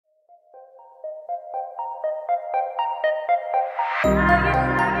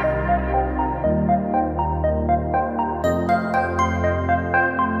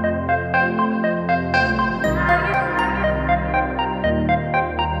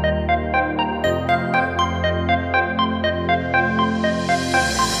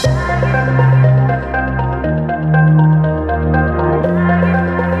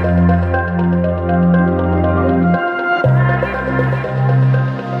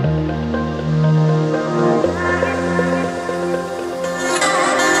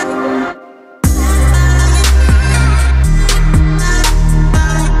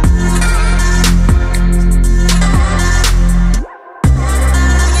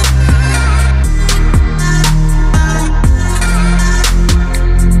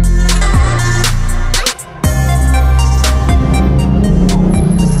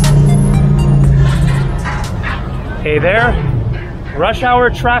there. Rush hour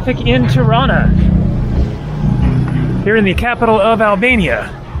traffic in Tirana, here in the capital of Albania.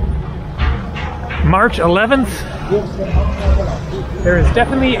 March 11th. There is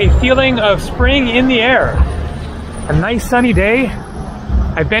definitely a feeling of spring in the air. A nice sunny day.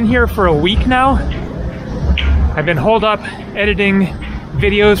 I've been here for a week now. I've been holed up editing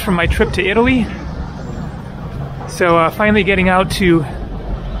videos from my trip to Italy. So finally getting out to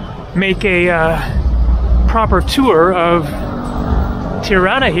make a proper tour of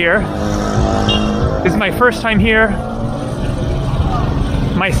Tirana here. This is my first time here.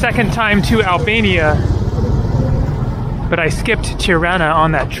 My second time to Albania, but I skipped Tirana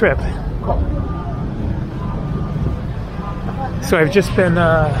on that trip. So I've just been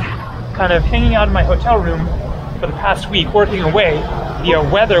kind of hanging out in my hotel room for the past week, working away. The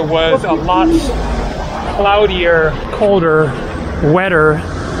weather was a lot cloudier, colder, wetter,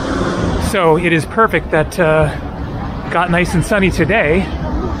 so it is perfect that got nice and sunny today.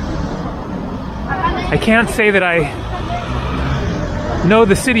 I can't say that I know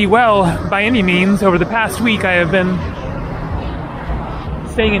the city well by any means. Over the past week I have been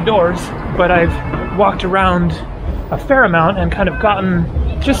staying indoors, but I've walked around a fair amount and kind of gotten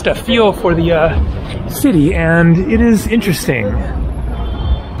just a feel for the city, and it is interesting.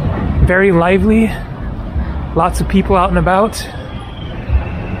 Very lively, lots of people out and about,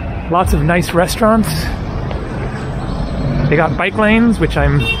 lots of nice restaurants. They got bike lanes, which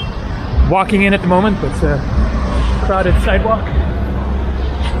I'm walking in at the moment, but it's a crowded sidewalk.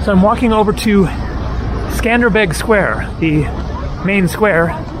 So I'm walking over to Skanderbeg Square, the main square.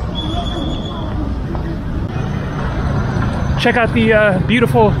 Check out the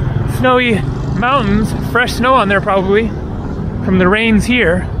beautiful snowy mountains, fresh snow on there probably from the rains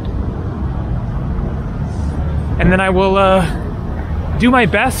here. And then I will do my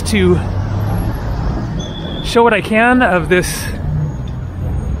best to show what I can of this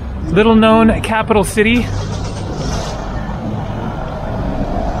little known capital city.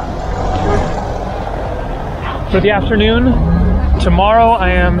 For the afternoon, tomorrow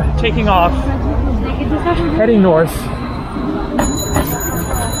I am taking off, heading north.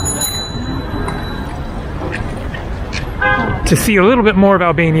 To see a little bit more of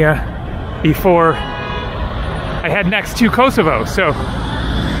Albania before I head next to Kosovo,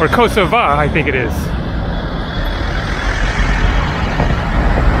 or Kosova, I think it is.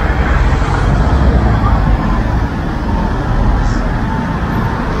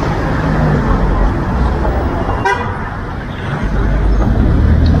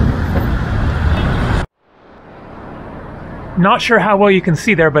 Not sure how well you can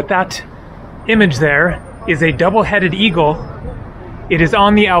see there, but that image there is a double-headed eagle. It is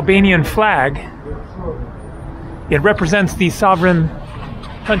on the Albanian flag. It represents the sovereign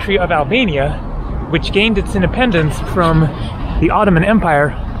country of Albania, which gained its independence from the Ottoman Empire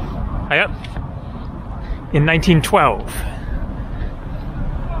in 1912.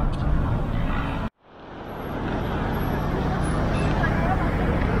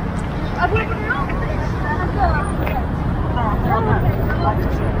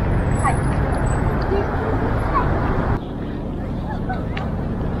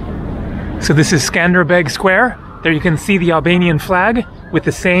 So this is Skanderbeg Square. There you can see the Albanian flag with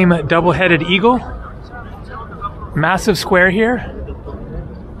the same double-headed eagle. Massive square here.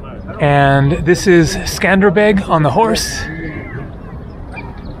 And this is Skanderbeg on the horse.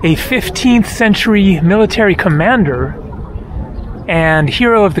 A 15th century military commander and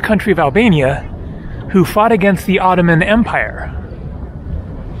hero of the country of Albania who fought against the Ottoman Empire.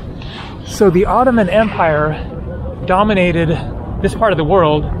 So the Ottoman Empire dominated this part of the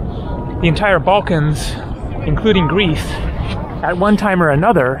world, the entire Balkans, including Greece, at one time or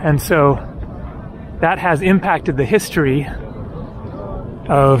another, and so that has impacted the history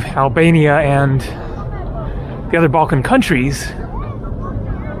of Albania and the other Balkan countries.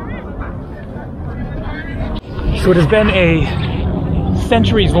 So it has been a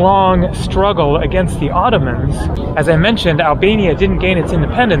centuries-long struggle against the Ottomans. As I mentioned, Albania didn't gain its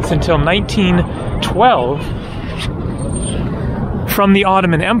independence until 1912 from the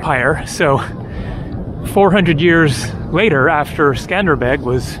Ottoman Empire, so 400 years later, after Skanderbeg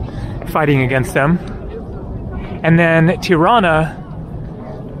was fighting against them. And then Tirana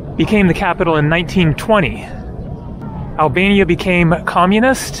became the capital in 1920. Albania became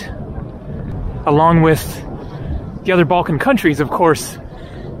communist, along with the other Balkan countries. Of course,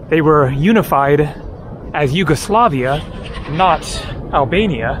 they were unified as Yugoslavia, not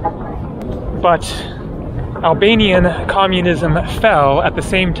Albania. But Albanian communism fell at the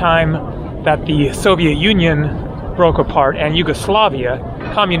same time that the Soviet Union broke apart and Yugoslavia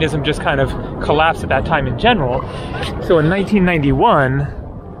communism just kind of collapsed at that time in general. So in 1991,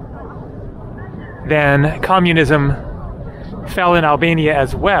 then communism fell in Albania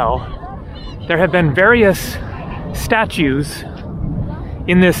as well. There have been various statues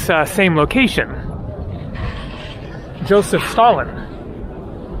in this same location. Joseph Stalin,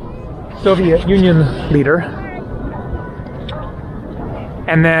 Soviet Union leader,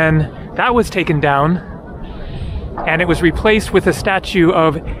 and then that was taken down and it was replaced with a statue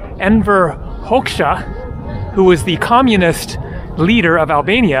of Enver Hoxha, who was the communist leader of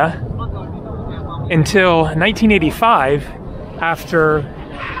Albania until 1985, after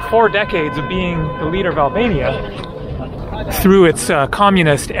 4 decades of being the leader of Albania through its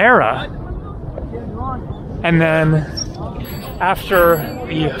communist era. And then after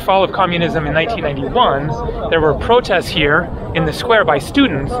the fall of communism in 1991, there were protests here in the square by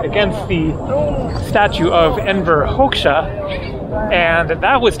students against the statue of Enver Hoxha, and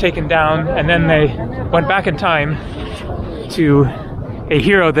that was taken down, and then they went back in time to a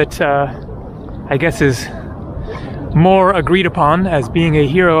hero that I guess is more agreed upon as being a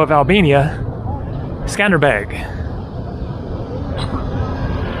hero of Albania, Skanderbeg.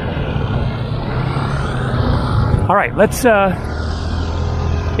 All right, let's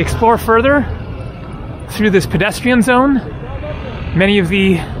explore further through this pedestrian zone. Many of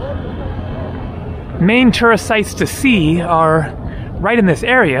the main tourist sites to see are right in this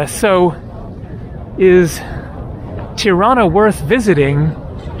area. So is Tirana worth visiting?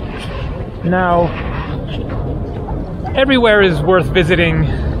 Now, everywhere is worth visiting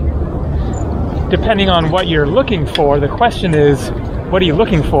depending on what you're looking for. The question is, what are you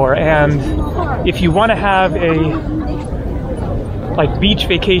looking for? And if you want to have a beach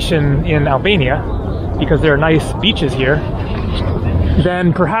vacation in Albania, because there are nice beaches here,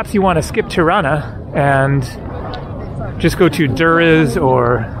 then perhaps you want to skip Tirana and just go to Durrës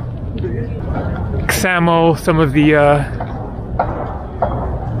or Ksamil, some of the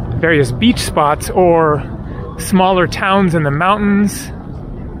various beach spots, or smaller towns in the mountains.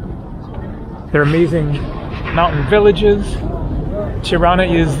 They're amazing mountain villages. Tirana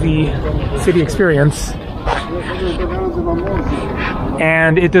is the city experience,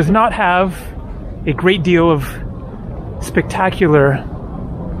 and it does not have a great deal of spectacular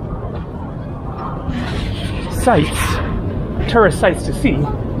sights, tourist sites to see.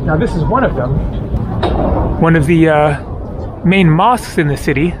 Now this is one of them. One of the main mosques in the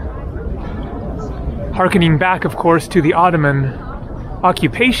city, harkening back, of course, to the Ottoman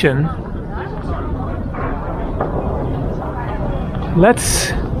occupation.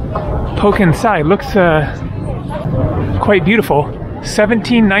 Let's poke inside. Looks quite beautiful.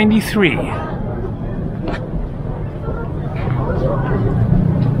 1793.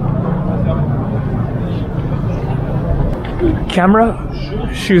 Camera,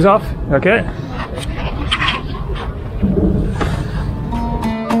 shoes off. Okay.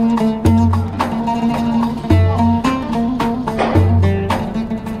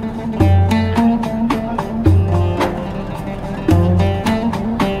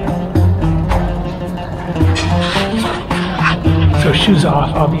 Shoes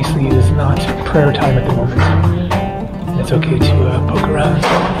off, obviously it is not prayer time at the moment. It's okay to poke around.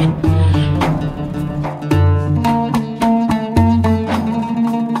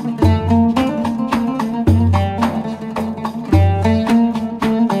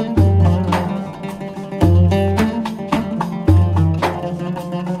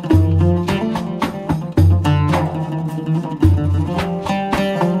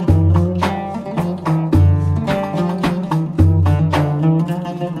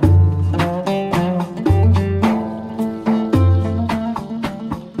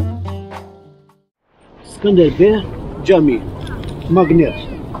 Skanderbeg, Jami, magnet.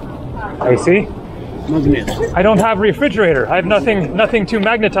 I see. Magnet. I don't have a refrigerator. I have nothing to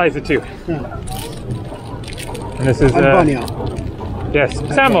magnetize it to. And this is Albania. Yes,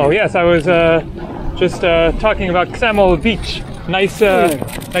 Ksamil. Yes, I was just talking about Ksamil Beach. Nice,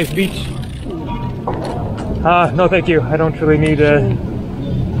 nice beach. No, thank you. I don't really need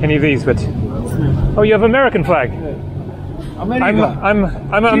any of these. But oh, you have American flag. America.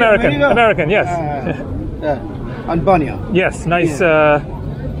 I'm American. American. Yes. Albania. Yes, nice,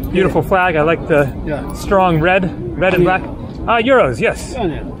 beautiful flag. I like the strong red and black. Euros, yes.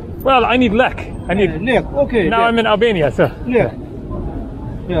 Well, I need lek. I need lek. Okay. Now I'm in Albania, so. Lek.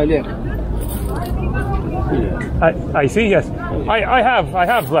 Yeah, lek. I see. Yes, I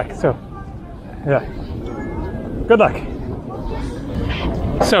have lek. So, yeah. Good luck.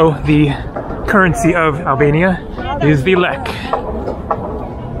 So the currency of Albania is the lek.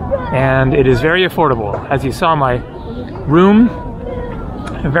 And it is very affordable. As you saw, my room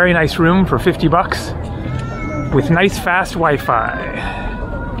a very nice room for 50 bucks with nice fast Wi-Fi.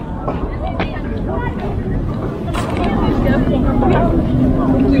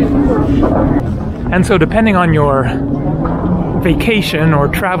 And so depending on your vacation or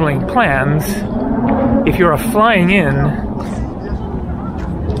traveling plans, if you're flying in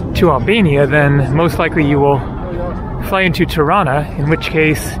to Albania, then most likely you will fly into Tirana, in which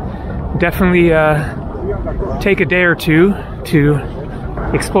case definitely take a day or two to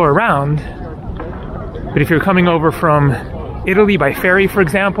explore around. But if you're coming over from Italy by ferry, for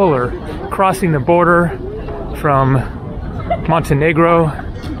example, or crossing the border from Montenegro,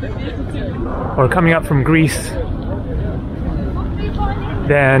 or coming up from Greece,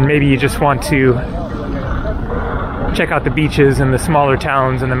 then maybe you just want to check out the beaches and the smaller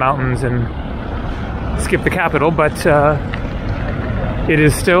towns and the mountains and skip the capital. But it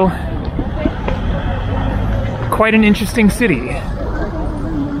is still quite an interesting city.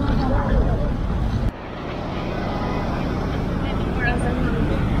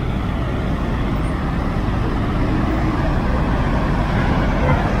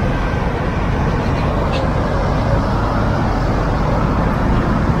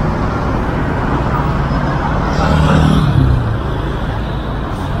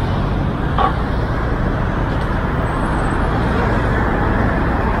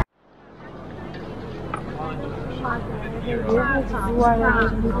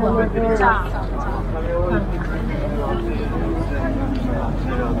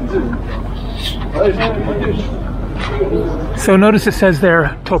 So notice it says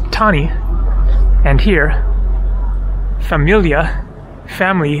there Toptani, and here familia,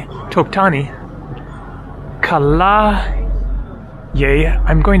 family, Toptani, Kalaye.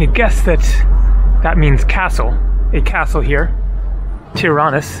 I'm going to guess that that means castle, a castle here.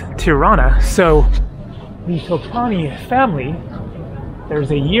 Tirana. So the Toptani family,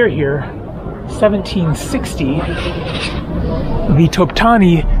 there's a year here, 1760. The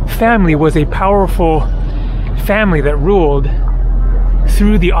Toptani family was a powerful family that ruled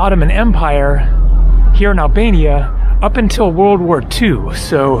through the Ottoman Empire here in Albania up until World War II.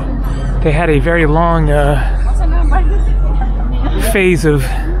 So they had a very long phase of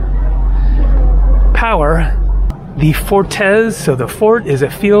power. The fortes, so the fort is a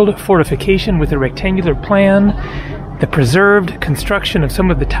field fortification with a rectangular plan. The preserved construction of some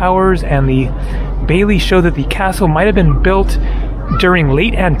of the towers and the bailey show that the castle might have been built during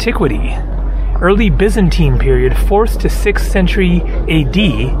late antiquity, early Byzantine period, 4th to 6th century AD.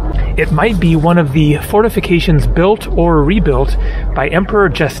 It might be one of the fortifications built or rebuilt by Emperor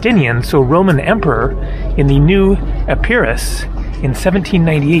Justinian, so Roman emperor, in the new Epirus. In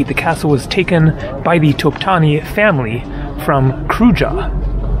 1798, the castle was taken by the Toptani family from Kruja.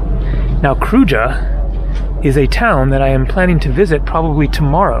 Now, Kruja is a town that I am planning to visit probably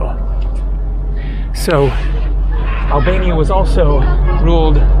tomorrow. So, Albania was also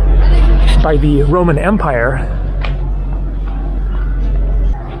ruled by the Roman Empire,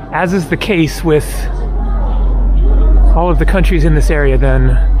 as is the case with all of the countries in this area. Then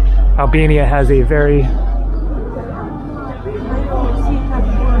Albania has a very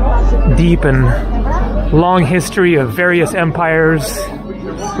deep and long history of various empires,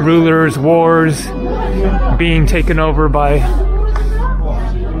 rulers, wars, being taken over by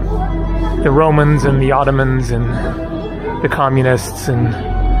the Romans and the Ottomans and the communists and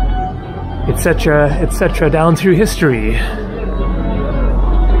etc., down through history.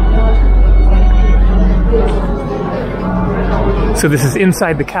 So this is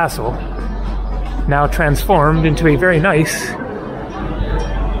inside the castle, now transformed into a very nice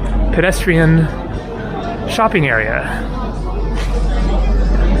pedestrian shopping area.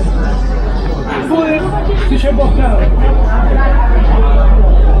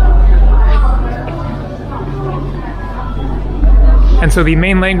 And so the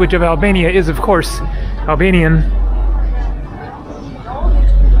main language of Albania is, of course, Albanian,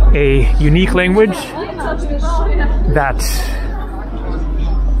 a unique language that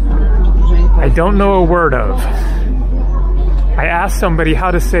I don't know a word of. I asked somebody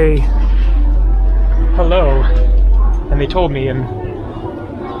how to say hello, and they told me, and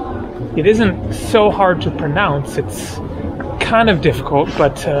it isn't so hard to pronounce. It's kind of difficult,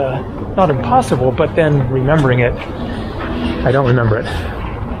 but not impossible, but then remembering it, I don't remember it.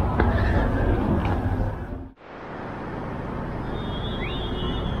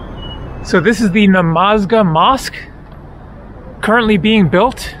 So this is the Namazga Mosque, currently being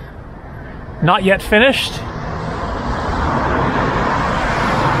built, not yet finished.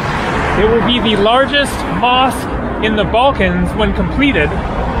 It will be the largest mosque in the Balkans when completed.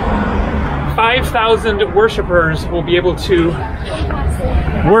 5,000 worshippers will be able to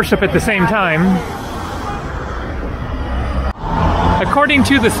worship at the same time. According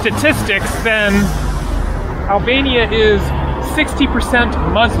to the statistics, then Albania is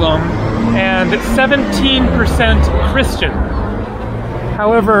 60% Muslim and 17% Christian.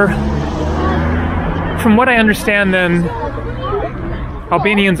 However, from what I understand, then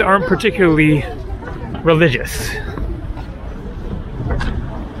Albanians aren't particularly religious.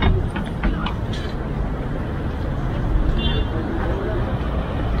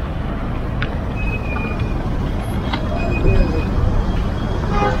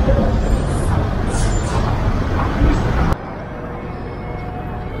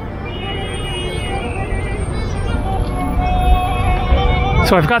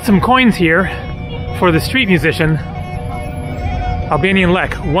 So I've got some coins here for the street musician. Albanian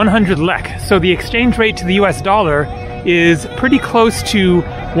lek, 100 lek. So the exchange rate to the US dollar is pretty close to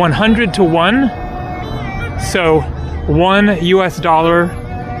 100 to 1. So 1 US dollar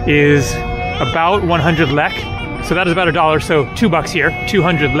is about 100 lek. So that is about $1, so $2 here,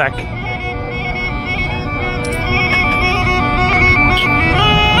 200 lek.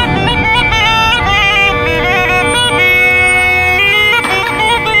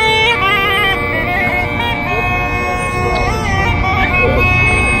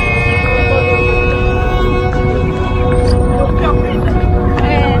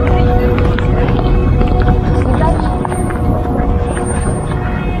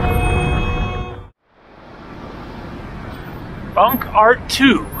 Bunk Art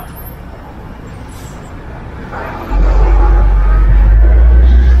 2.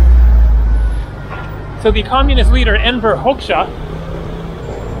 So the communist leader Enver Hoxha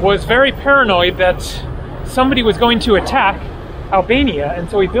was very paranoid that somebody was going to attack Albania, and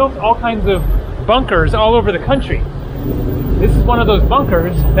so he built all kinds of bunkers all over the country. This is one of those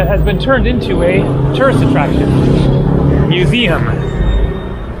bunkers that has been turned into a tourist attraction. Museum.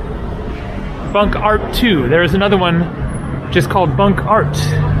 Bunk Art 2. There is another one just called Bunk Art.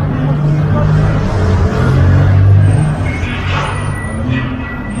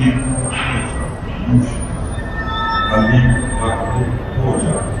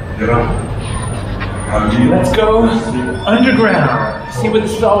 Let's go underground, see what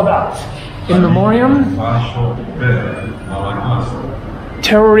this is all about. In memoriam,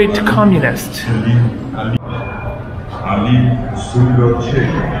 terrorist communist.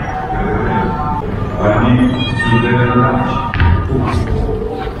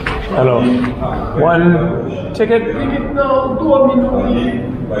 Hello. One ticket.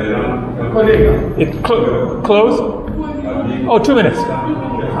 It closed? Oh, 2 minutes.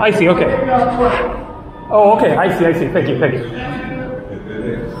 I see, okay. Oh, okay, I see. Thank you.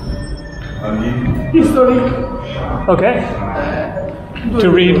 Okay. To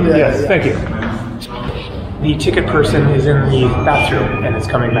read, yes, thank you. The ticket person is in the bathroom and is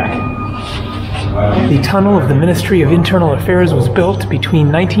coming back. The tunnel of the Ministry of Internal Affairs was built between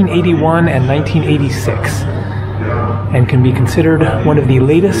 1981 and 1986 and can be considered one of the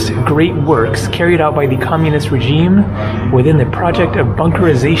latest great works carried out by the communist regime within the project of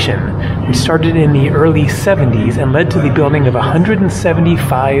bunkerization, which started in the early 70s and led to the building of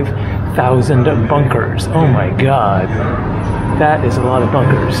 175,000 bunkers. Oh my God. That is a lot of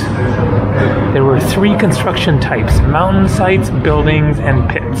bunkers. There were 3 construction types: mountain sites, buildings, and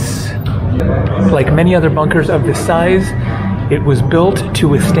pits. Like many other bunkers of this size, it was built to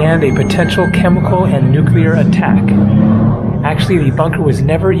withstand a potential chemical and nuclear attack. Actually, the bunker was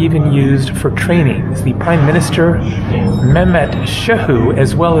never even used for trainings. The Prime Minister, Mehmet Shehu,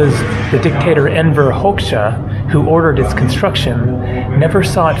 as well as the dictator Enver Hoxha, who ordered its construction, never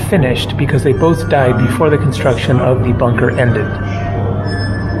saw it finished because they both died before the construction of the bunker ended.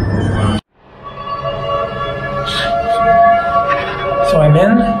 So I'm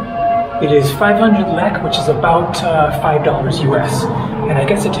in. It is 500 lek, which is about $5 US. And I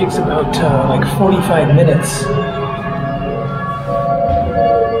guess it takes about like 45 minutes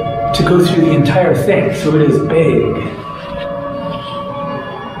to go through the entire thing, so it is big.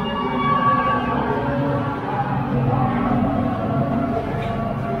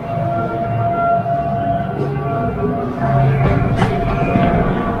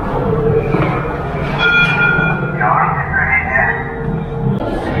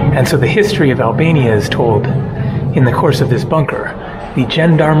 And so the history of Albania is told in the course of this bunker. The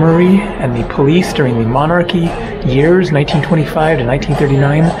gendarmerie and the police during the monarchy years, 1925 to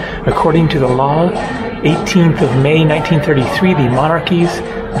 1939, according to the law, 18th of May 1933, the monarchy's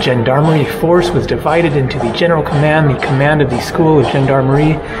gendarmerie force was divided into the general command, the command of the school of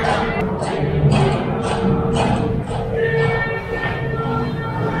gendarmerie,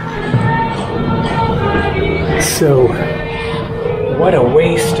 so What a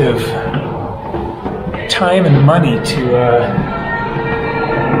waste of time and money to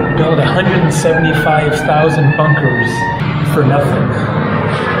build 175,000 bunkers for nothing.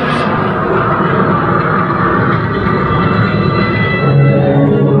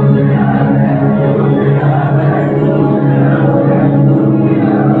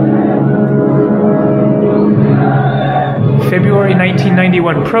 February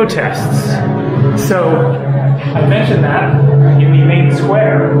 1991 protests. So I mentioned that in the main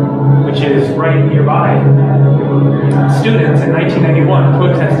square, which is right nearby, students in 1991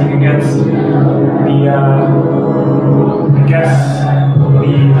 protesting against the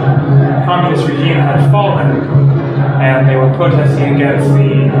communist regime had fallen, and they were protesting against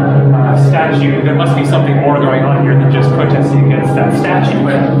the statue. There must be something more going on here than just protesting against that statue,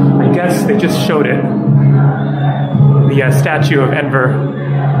 but I guess they just showed it. The statue of Enver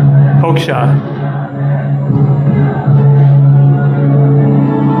Hoxha.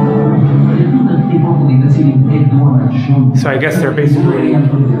 So I guess they're basically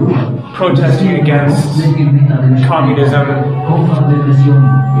protesting against communism,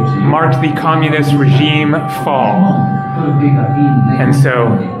 marked the communist regime fall. And so,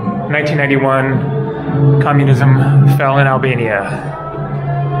 1991, communism fell in Albania.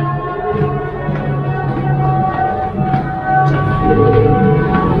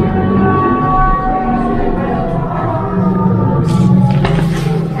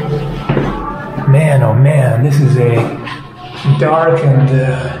 Man, oh man, this is a dark and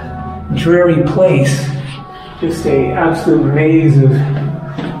dreary place. Just a absolute maze of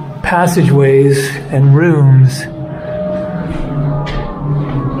passageways and rooms.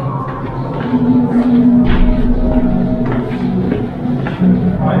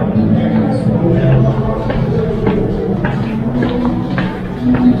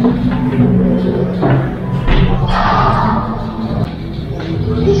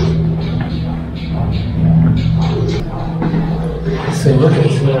 So look at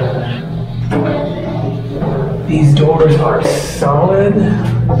these doors are solid.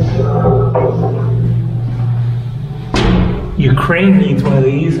 Ukraine needs one of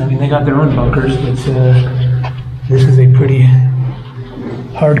these. I mean, they got their own bunkers, but this is a pretty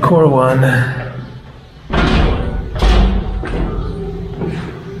hardcore one.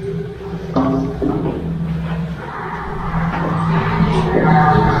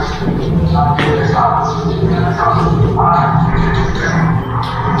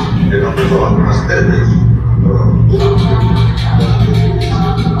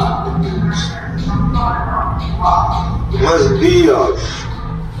 Must be off.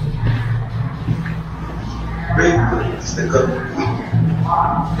 Break stick up.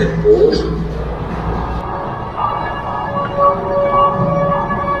 Get bored.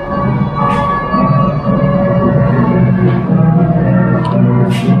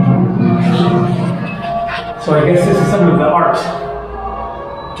 So I guess this is some of the art.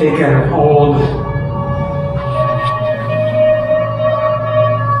 Taken old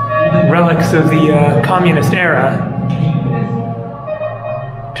relics of the communist era,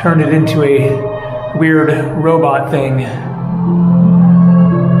 turned it into a weird robot thing.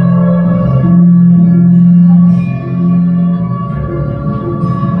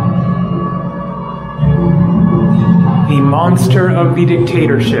 The monster of the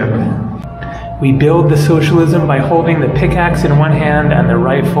dictatorship. We build the socialism by holding the pickaxe in one hand and the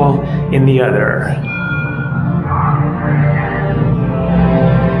rifle in the other.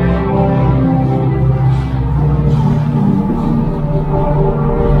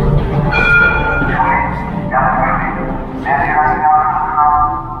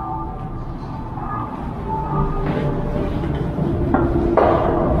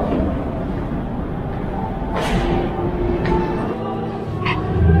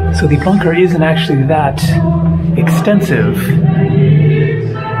 So the bunker isn't actually that extensive.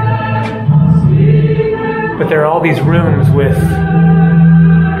 But there are all these rooms with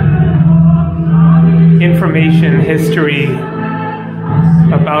information, history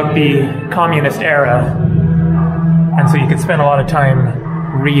about the communist era. And so you can spend a lot of time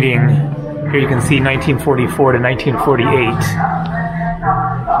reading. Here you can see 1944 to 1948.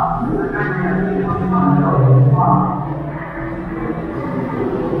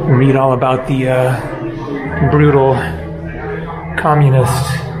 Read all about the brutal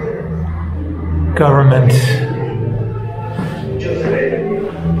communist government.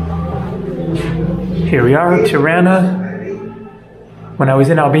 Here we are, Tirana. When I was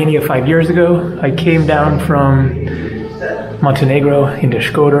in Albania 5 years ago, I came down from Montenegro into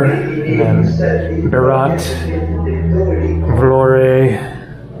Shkodër, and then Berat, Vlore,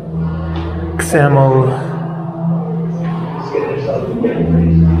 Ksamil,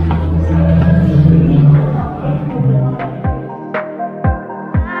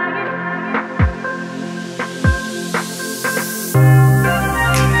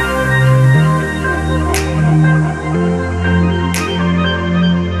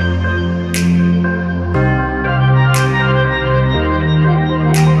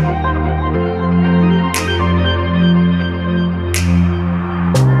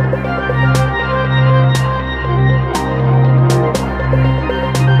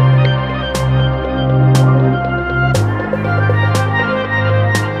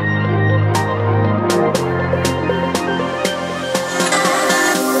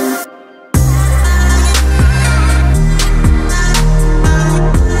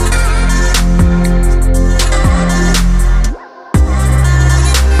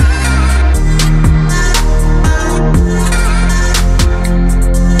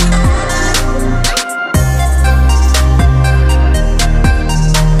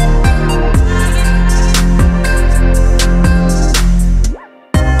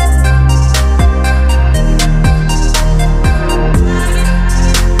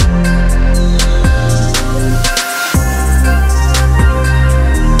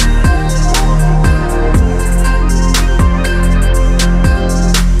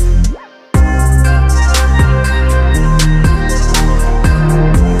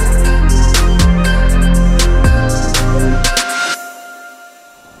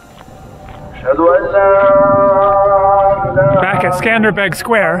 Back at Skanderbeg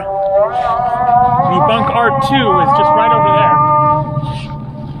Square. The Bunk Art 2 is just right over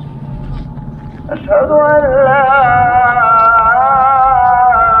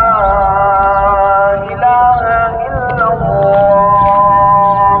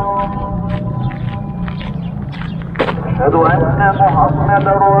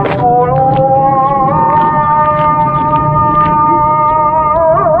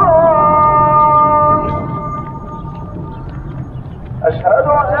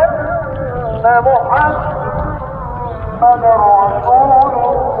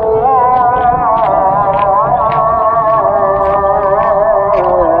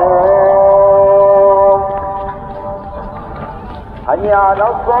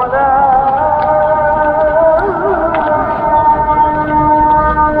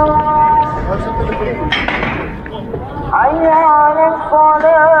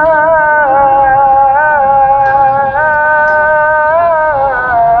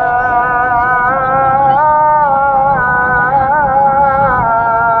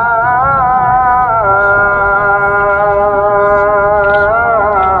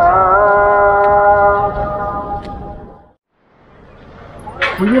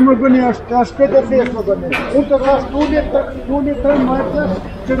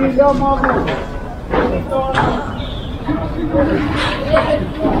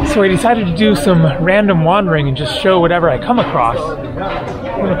So I decided to do some random wandering and just show whatever I come across.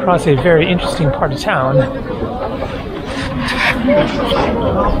 I went across a very interesting part of town.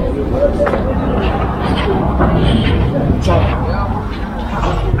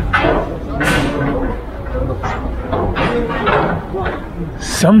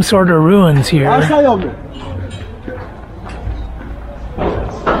 Some sort of ruins here.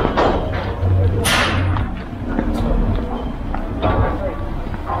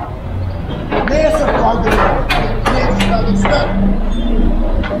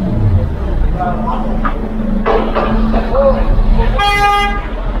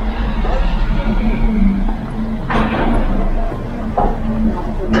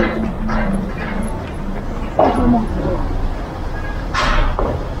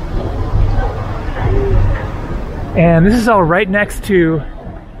 And this is all right next to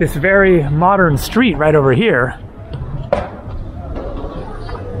this very modern street right over here.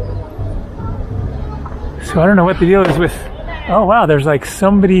 So I don't know what the deal is with... Oh wow, there's like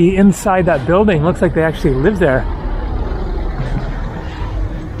somebody inside that building. Looks like they actually live there.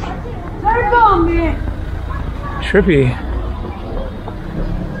 Trippy.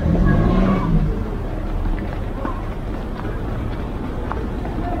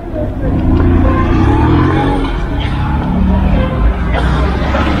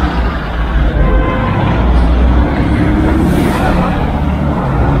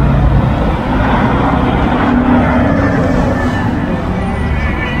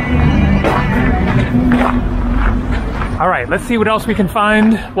 All right, let's see what else we can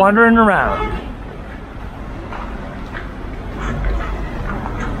find wandering around.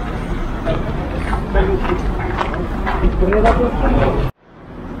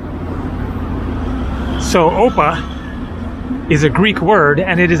 So Opa is a Greek word,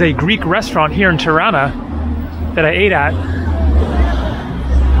 and it is a Greek restaurant here in Tirana that I ate at.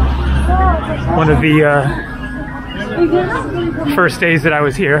 one of the first days that I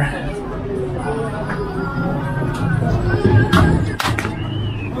was here.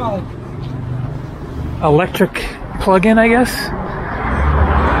 Electric plug-in, I guess.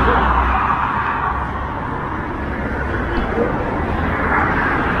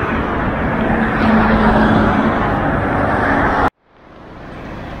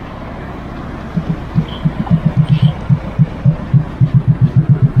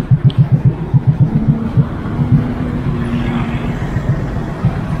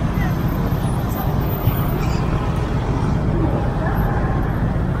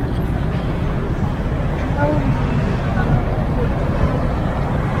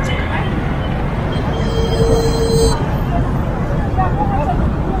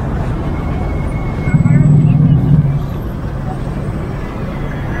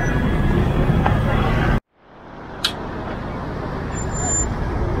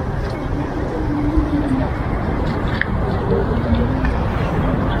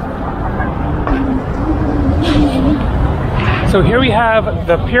 So here we have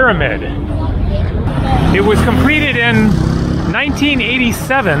the pyramid. It was completed in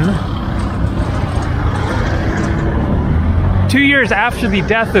 1987, 2 years after the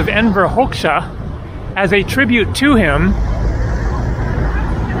death of Enver Hoxha, as a tribute to him,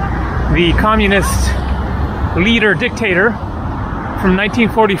 the communist leader dictator from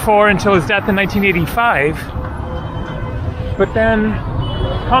 1944 until his death in 1985. But then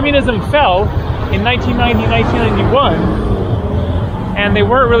communism fell in 1990, 1991. And they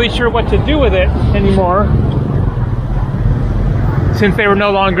weren't really sure what to do with it anymore, since they were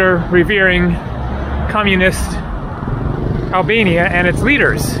no longer revering communist Albania and its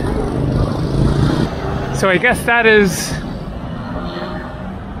leaders. So I guess that is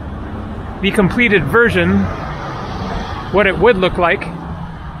the completed version, what it would look like.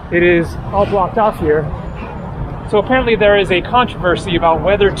 It is all blocked off here. So apparently there is a controversy about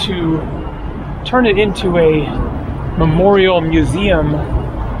whether to turn it into a memorial museum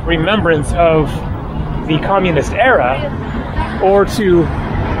remembrance of the communist era, or to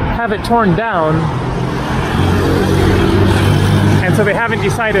have it torn down. And so they haven't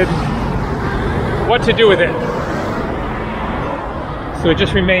decided what to do with it. So it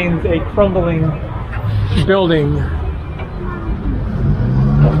just remains a crumbling building,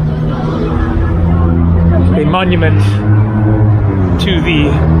 a monument to the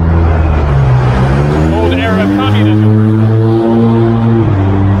old era of communism.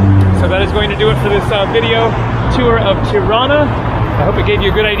 So that is going to do it for this video tour of Tirana. I hope it gave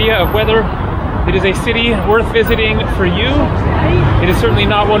you a good idea of whether it is a city worth visiting for you. It is certainly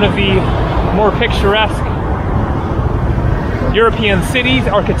not one of the more picturesque European cities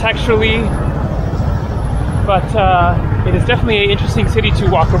architecturally, but it is definitely an interesting city to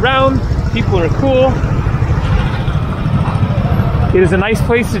walk around. People are cool. It is a nice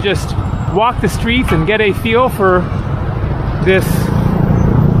place to just walk the streets and get a feel for this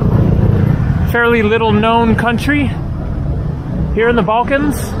fairly little known country here in the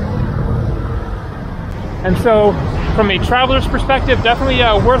Balkans. And so from a traveler's perspective, definitely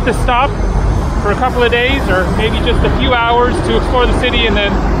worth a stop for a couple of days, or maybe just a few hours to explore the city, and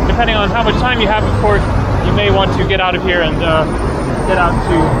then depending on how much time you have, of course, you may want to get out of here and get out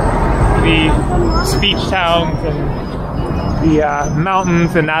to the beach towns and the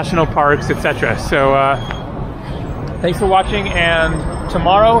mountains and national parks, etc. So thanks for watching, and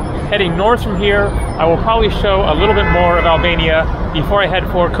tomorrow, heading north from here, I will probably show a little bit more of Albania before I head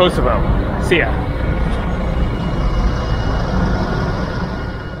for Kosovo. See ya.